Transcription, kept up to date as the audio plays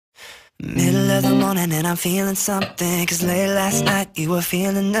Middle of the morning and I'm feeling something, 'cause late last night you were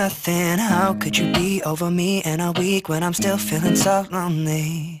feeling nothing. How could you be over me in a week when I'm still feeling so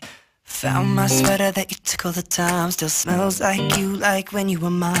lonely? Found my sweater that you took all the time, still smells like you, like when you were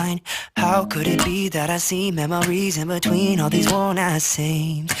mine. How could it be that I see memories in between all these worn out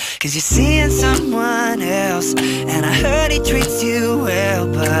seams? 'Cause you're seeing someone else, and I heard he treats you well,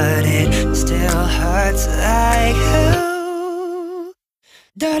 but it still hurts like hell.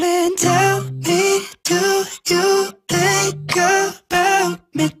 Darling, tell me, do you think about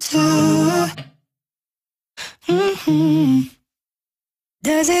me too?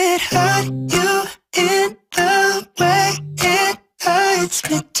 Does it hurt you in the way it hurts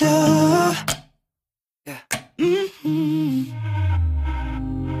me too?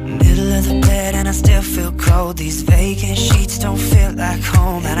 Middle of the bed and I still feel cold. These vacant sheets don't feel like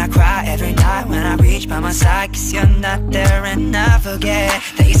home, and I cry every night when I reach by my side, 'cause you're not there, and I forget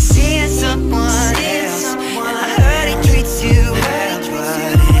that you're seeing someone else. And I heard he treats you well,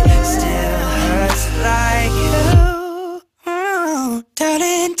 but it still hurts like hell.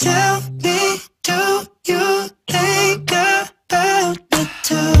 Darling, tell me, do you think about me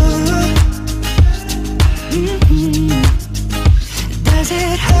too? Does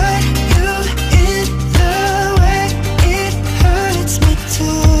it hurt you in the way it hurts me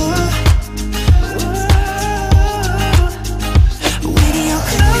too? When you're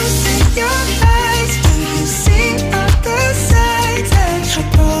closing your eyes, do you see all the signs that you're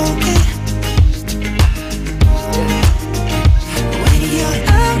broken? When you're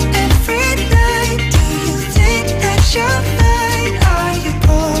out every night, do you think that you're fine? Are you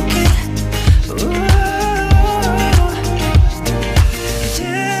broken? Do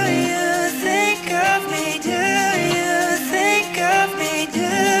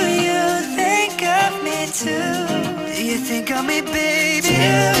you think of me, baby? Do you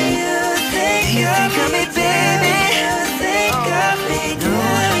think of me, baby? Do you think of me? Do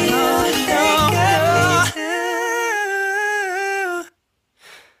you think of me too?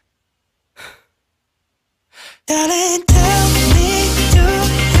 Darling, tell me, do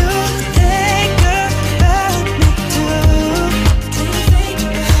you think about me too? Do you think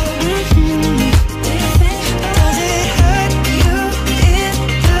about me? Does it hurt you in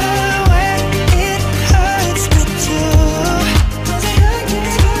the way it hurts me too? Does it hurt you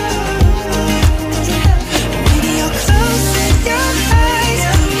too? When you're closing your eyes,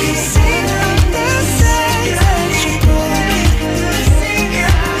 do you see all the signs that you're broken?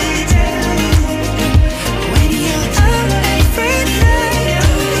 When you're out every night,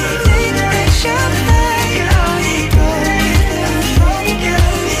 do you think that you're fine? Are you broken?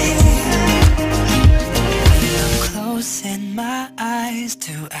 Closing my eyes,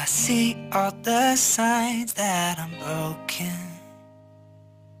 do I see all the signs that I'm broken?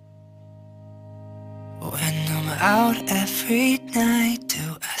 When I'm out every night,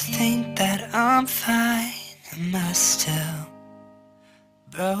 do I think that I'm fine? Am I still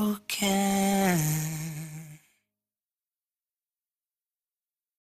broken?